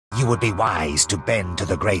You would be wise to bend to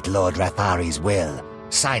the great Lord Rathari's will.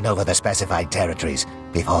 Sign over the specified territories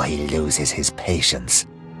before he loses his patience.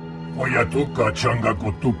 I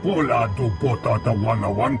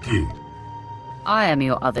am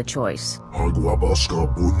your other choice.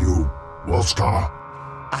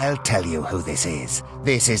 I'll tell you who this is.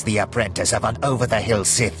 This is the apprentice of an over-the-hill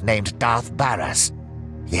Sith named Darth Baras.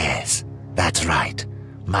 Yes, that's right.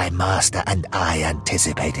 My master and I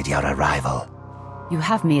anticipated your arrival. You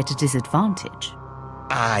have me at a disadvantage.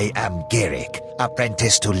 I am Girik,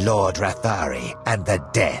 apprentice to Lord Rathari, and the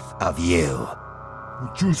death of you.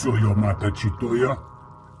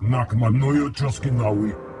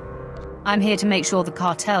 I'm here to make sure the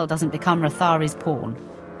cartel doesn't become Rathari's pawn.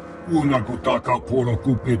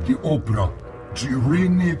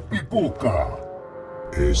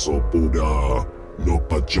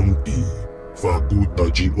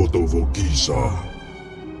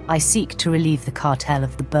 I seek to relieve the cartel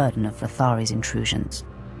of the burden of Rathari's intrusions.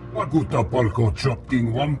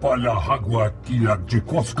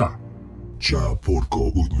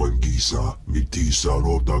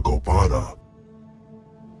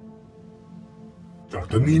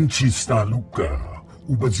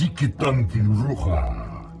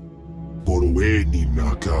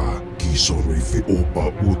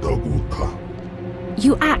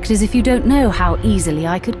 You act as if you don't know how easily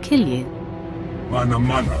I could kill you.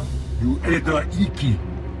 Mana, you eda iki,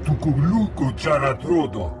 tukuluko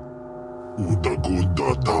charatrodo.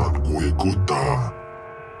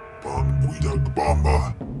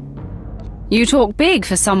 You talk big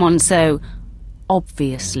for someone so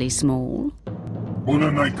obviously small.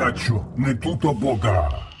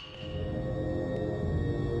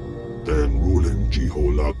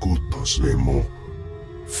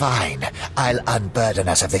 Fine, I'll unburden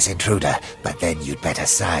us of this intruder, but then you'd better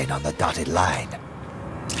sign on the dotted line.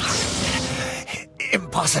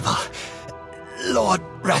 Impossible. Lord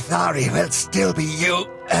Rathari will still be you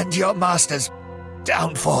and your master's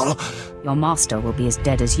downfall. Your master will be as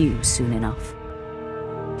dead as you soon enough.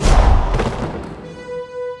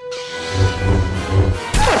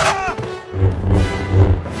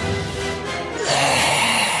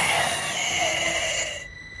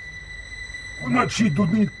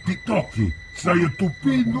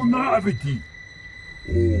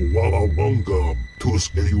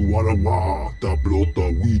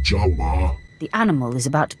 The animal is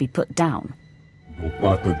about to be put down.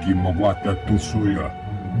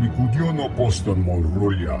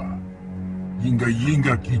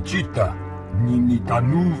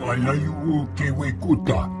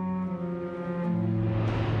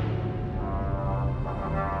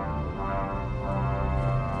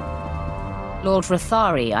 Lord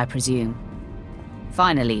Rathari, I presume.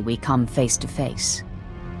 Finally, we come face to face.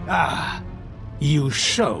 Ah, you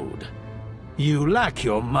showed. You lack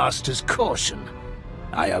your master's caution.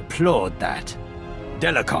 I applaud that.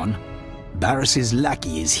 Delicon, Baras's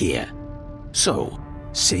lackey is here. So,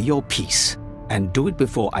 say your piece, and do it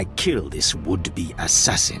before I kill this would-be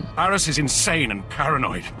assassin. Baras is insane and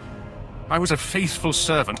paranoid. I was a faithful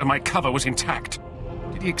servant and my cover was intact.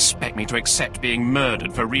 Did he expect me to accept being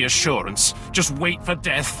murdered for reassurance? Just wait for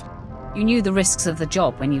death? You knew the risks of the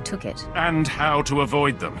job when you took it. And how to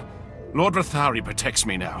avoid them. Lord Rathari protects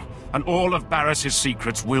me now, and all of Baras's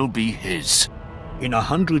secrets will be his. In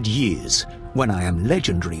 100 years, when I am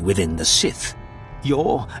legendary within the Sith,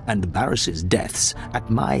 your and Baras's deaths at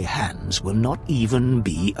my hands will not even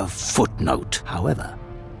be a footnote. However,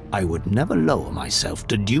 I would never lower myself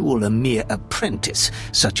to duel a mere apprentice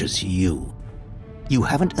such as you. You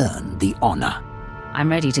haven't earned the honor. I'm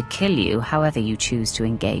ready to kill you however you choose to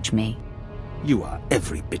engage me. You are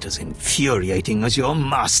every bit as infuriating as your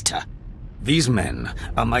master. These men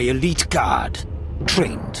are my elite guard,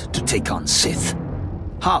 trained to take on Sith.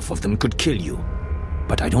 Half of them could kill you,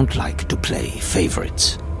 but I don't like to play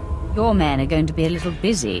favorites. Your men are going to be a little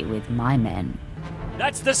busy with my men.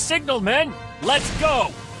 That's the signal, men! Let's go!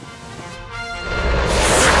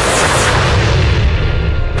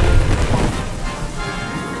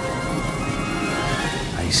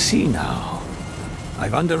 I see now.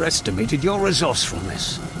 I've underestimated your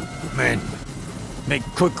resourcefulness. Men, make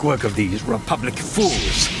quick work of these Republic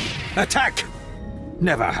fools. Attack!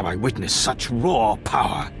 Never have I witnessed such raw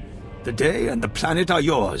power. The day and the planet are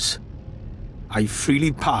yours. I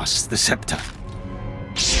freely pass the scepter.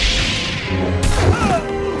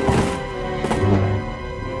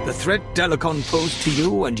 The threat Delicon posed to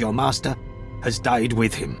you and your master has died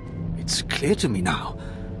with him. It's clear to me now.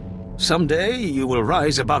 Someday you will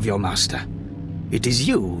rise above your master. It is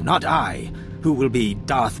you, not I, who will be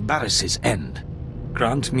Darth Baras's end.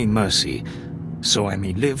 Grant me mercy, so I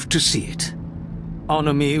may live to see it.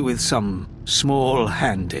 honor me with some small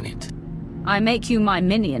hand in it. I make you my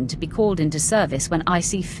minion to be called into service when I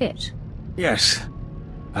see fit. Yes.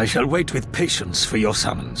 I shall wait with patience for your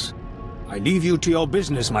summons. I leave you to your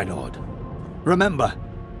business, my lord. Remember,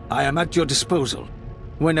 I am at your disposal,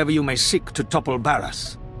 whenever you may seek to topple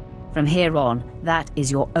Baras. From here on, that is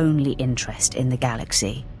your only interest in the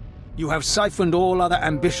galaxy. You have siphoned all other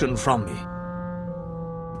ambition from me.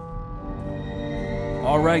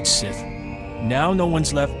 All right, Sith. Now no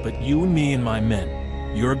one's left but you and me and my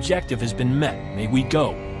men. Your objective has been met. May we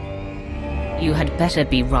go? You had better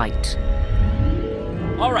be right.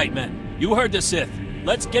 All right, men. You heard the Sith.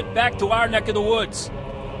 Let's get back to our neck of the woods.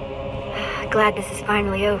 Glad this is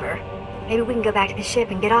finally over. Maybe we can go back to the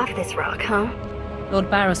ship and get off this rock, huh?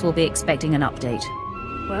 Lord Baras will be expecting an update.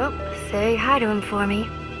 Well, say hi to him for me.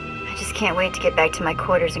 I just can't wait to get back to my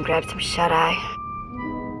quarters and grab some shut-eye.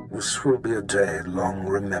 This will be a day long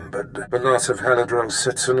remembered. The loss of Haladrel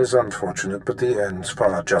Sitson is unfortunate, but the ends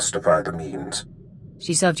far justify the means.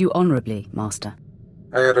 She served you honorably, Master.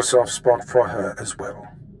 I had a soft spot for her as well.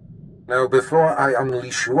 Now, before I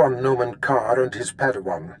unleash you on Noman Carr and his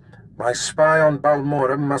Padawan, my spy on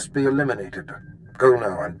Balmorra must be eliminated. Go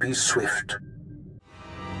now and be swift.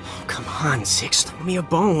 Oh, come on, Six, throw me a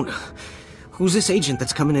bone. Who's this agent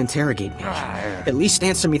that's coming to interrogate me? At least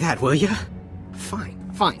answer me that, will ya?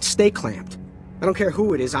 Fine, stay clamped. I don't care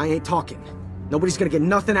who it is, I ain't talking. Nobody's gonna get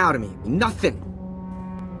nothing out of me. Nothing!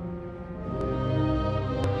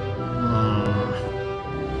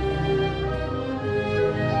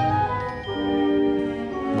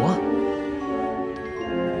 What?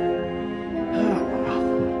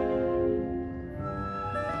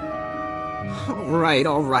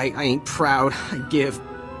 All right, I ain't proud. I give.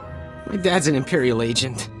 My dad's an Imperial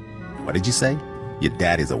agent. What did you say? Your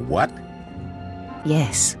dad is a what?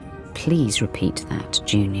 Yes. Please repeat that,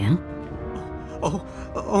 Junior.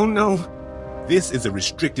 Oh no. This is a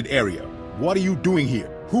restricted area. What are you doing here?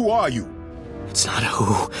 Who are you? It's not a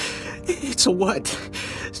who. It's a what.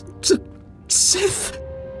 It's a Sith.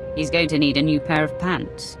 He's going to need a new pair of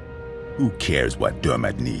pants. Who cares what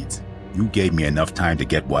Dermot needs? You gave me enough time to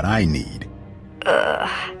get what I need.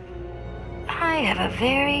 I have a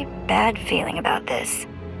very bad feeling about this.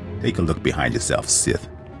 Take a look behind yourself, Sith.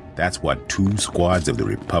 That's what 2 squads of the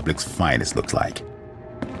Republic's finest look like.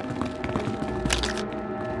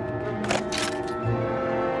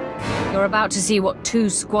 You're about to see what 2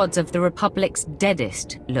 squads of the Republic's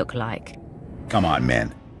deadest look like. Come on,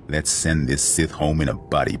 men. Let's send this Sith home in a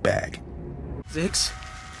body bag.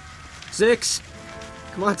 Zix?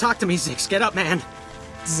 Come on, talk to me, Zix. Get up, man.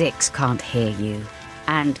 Zix can't hear you,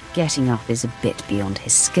 and getting up is a bit beyond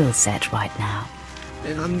his skill set right now.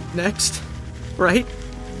 And I'm next, right?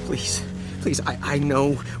 Please, I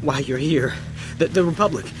know why you're here. The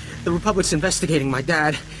Republic's investigating my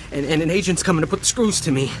dad, and an agent's coming to put the screws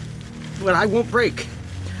to me. But I won't break.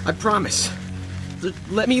 I promise.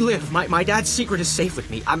 Let me live. My dad's secret is safe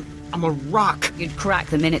with me. I'm a rock. You'd crack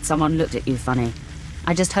the minute someone looked at you funny.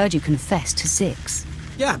 I just heard you confess to Zix.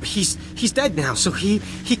 Yeah, but he's dead now, so he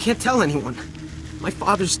can't tell anyone. My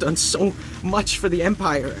father's done so much for the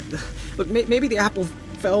Empire. Look, maybe the apple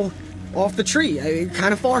fell off the tree.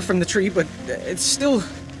 Kind of far from the tree, but it's still...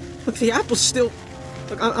 Look, the apple's still...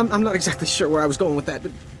 Look, I'm not exactly sure where I was going with that,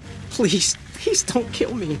 but please don't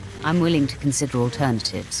kill me. I'm willing to consider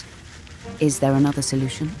alternatives. Is there another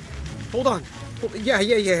solution? Hold on. Yeah.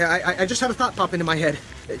 I just had a thought pop into my head.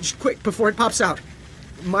 Just quick, before it pops out.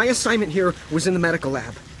 My assignment here was in the medical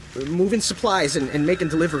lab. Moving supplies and making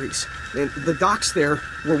deliveries. And the docs there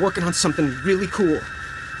were working on something really cool.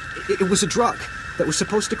 It was a drug that was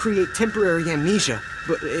supposed to create temporary amnesia,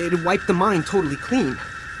 but it wiped the mind totally clean.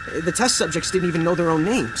 The test subjects didn't even know their own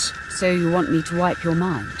names. So you want me to wipe your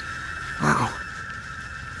mind? Wow.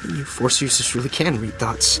 You Force users really can read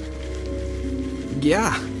thoughts.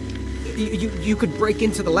 Yeah. You could break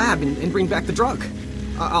into the lab and bring back the drug.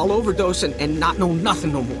 I'll overdose and not know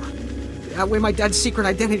nothing no more. That way my dad's secret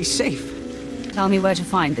identity's safe. Tell me where to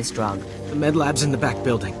find this drug. The med lab's in the back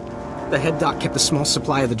building. The head doc kept a small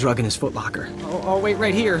supply of the drug in his footlocker. I'll wait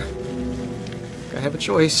right here. I have a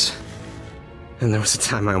choice. And there was a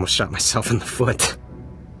time I almost shot myself in the foot.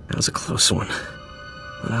 That was a close one.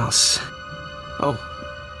 What else? Oh,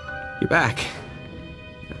 you're back.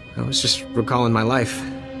 I was just recalling my life.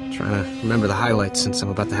 Trying to remember the highlights since I'm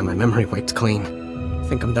about to have my memory wiped clean. I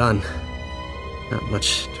think I'm done. Not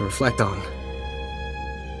much to reflect on.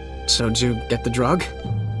 So, did you get the drug?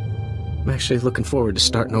 I'm actually looking forward to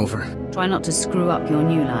starting over. Try not to screw up your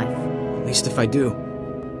new life. At least if I do.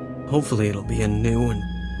 Hopefully it'll be in new and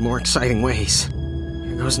more exciting ways.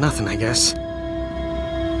 Here goes nothing, I guess.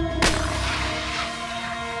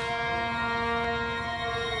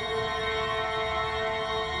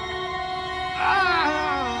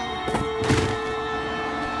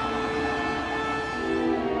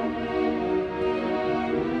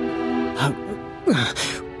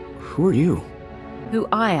 Who are you? Who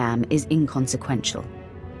I am is inconsequential.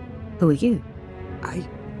 Who are you? I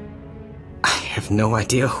have no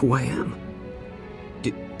idea who I am.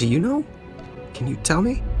 Do you know? Can you tell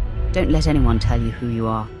me? Don't let anyone tell you who you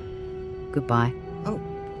are. Goodbye. Oh,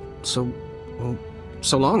 so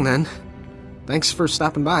long then. Thanks for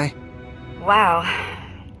stopping by. Wow.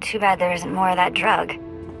 Too bad there isn't more of that drug.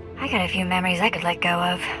 I got a few memories I could let go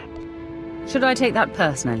of. Should I take that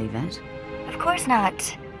personally, Vet? Of course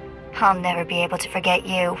not. I'll never be able to forget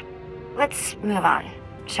you. Let's move on,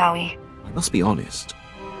 shall we? I must be honest.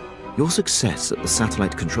 Your success at the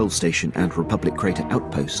satellite control station and Republic Crater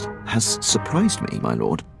outpost has surprised me, my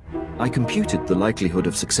lord. I computed the likelihood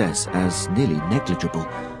of success as nearly negligible.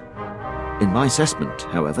 In my assessment,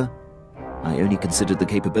 however, I only considered the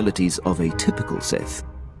capabilities of a typical Sith.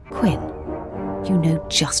 Quinn, you know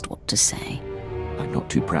just what to say. I'm not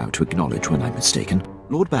too proud to acknowledge when I'm mistaken.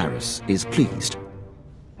 Lord Baras is pleased.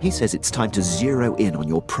 He says it's time to zero in on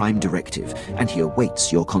your prime directive, and he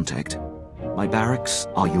awaits your contact. My barracks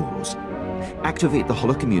are yours. Activate the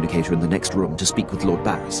holocommunicator in the next room to speak with Lord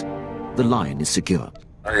Baras. The line is secure.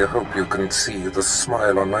 I hope you can see the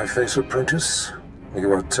smile on my face, apprentice.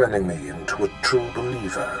 You are turning me into a true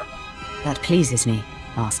believer. That pleases me,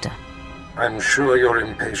 Master. I'm sure you're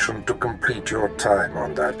impatient to complete your time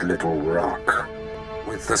on that little rock.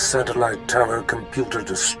 With the satellite tower computer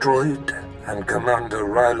destroyed and Commander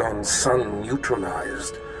Rylon's son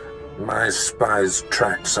neutralized, my spies'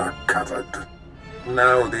 tracks are covered.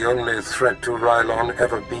 Now the only threat to Rylon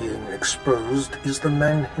ever being exposed is the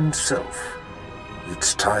man himself.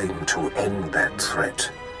 It's time to end that threat.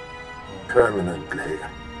 Permanently.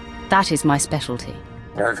 That is my specialty.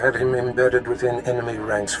 I've had him embedded within enemy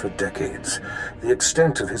ranks for decades. The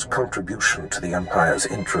extent of his contribution to the Empire's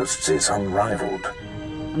interests is unrivaled.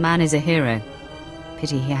 A man is a hero.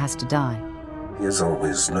 Pity he has to die. He has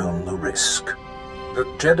always known the risk. The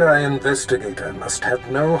Jedi investigator must have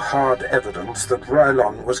no hard evidence that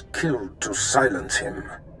Rylon was killed to silence him.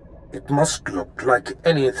 It must look like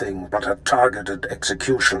anything but a targeted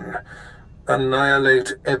execution.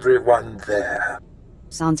 Annihilate everyone there.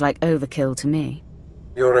 Sounds like overkill to me.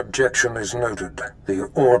 Your objection is noted. The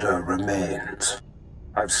order remains.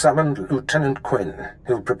 I've summoned Lieutenant Quinn.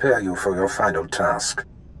 He'll prepare you for your final task.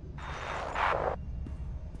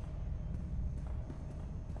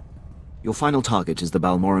 Your final target is the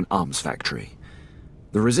Balmorran arms factory.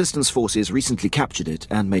 The Resistance forces recently captured it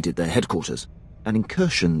and made it their headquarters. An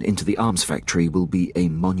incursion into the arms factory will be a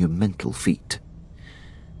monumental feat.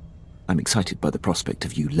 I'm excited by the prospect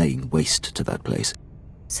of you laying waste to that place.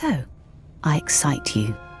 So, I excite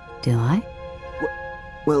you, do I?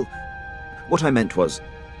 Well, what I meant was,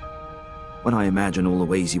 when I imagine all the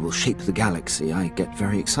ways you will shape the galaxy, I get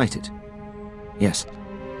very excited. Yes.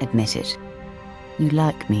 Admit it. You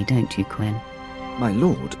like me, don't you, Quinn? My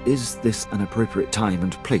lord, is this an appropriate time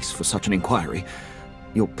and place for such an inquiry?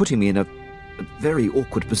 You're putting me in a very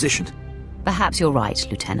awkward position. Perhaps you're right,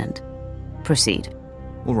 Lieutenant. Proceed.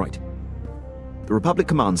 All right. The Republic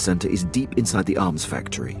Command Center is deep inside the arms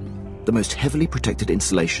factory, the most heavily protected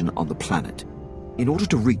installation on the planet. In order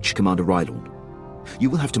to reach Commander Rylon,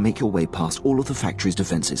 you will have to make your way past all of the factory's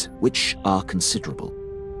defenses, which are considerable.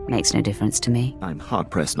 Makes no difference to me. I'm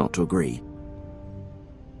hard-pressed not to agree.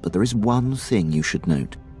 But there is one thing you should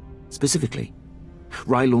note. Specifically,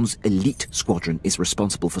 Rylon's elite squadron is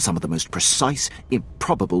responsible for some of the most precise,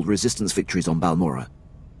 improbable resistance victories on Balmorra.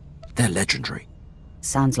 They're legendary.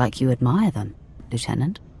 Sounds like you admire them,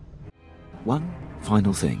 Lieutenant. One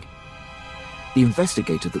final thing. The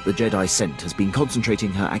investigator that the Jedi sent has been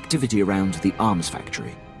concentrating her activity around the arms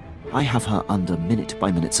factory. I have her under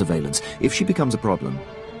minute-by-minute surveillance. If she becomes a problem,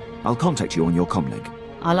 I'll contact you on your comlink.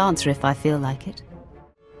 I'll answer if I feel like it.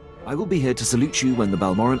 I will be here to salute you when the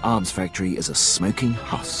Balmorran arms factory is a smoking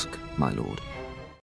husk, my lord.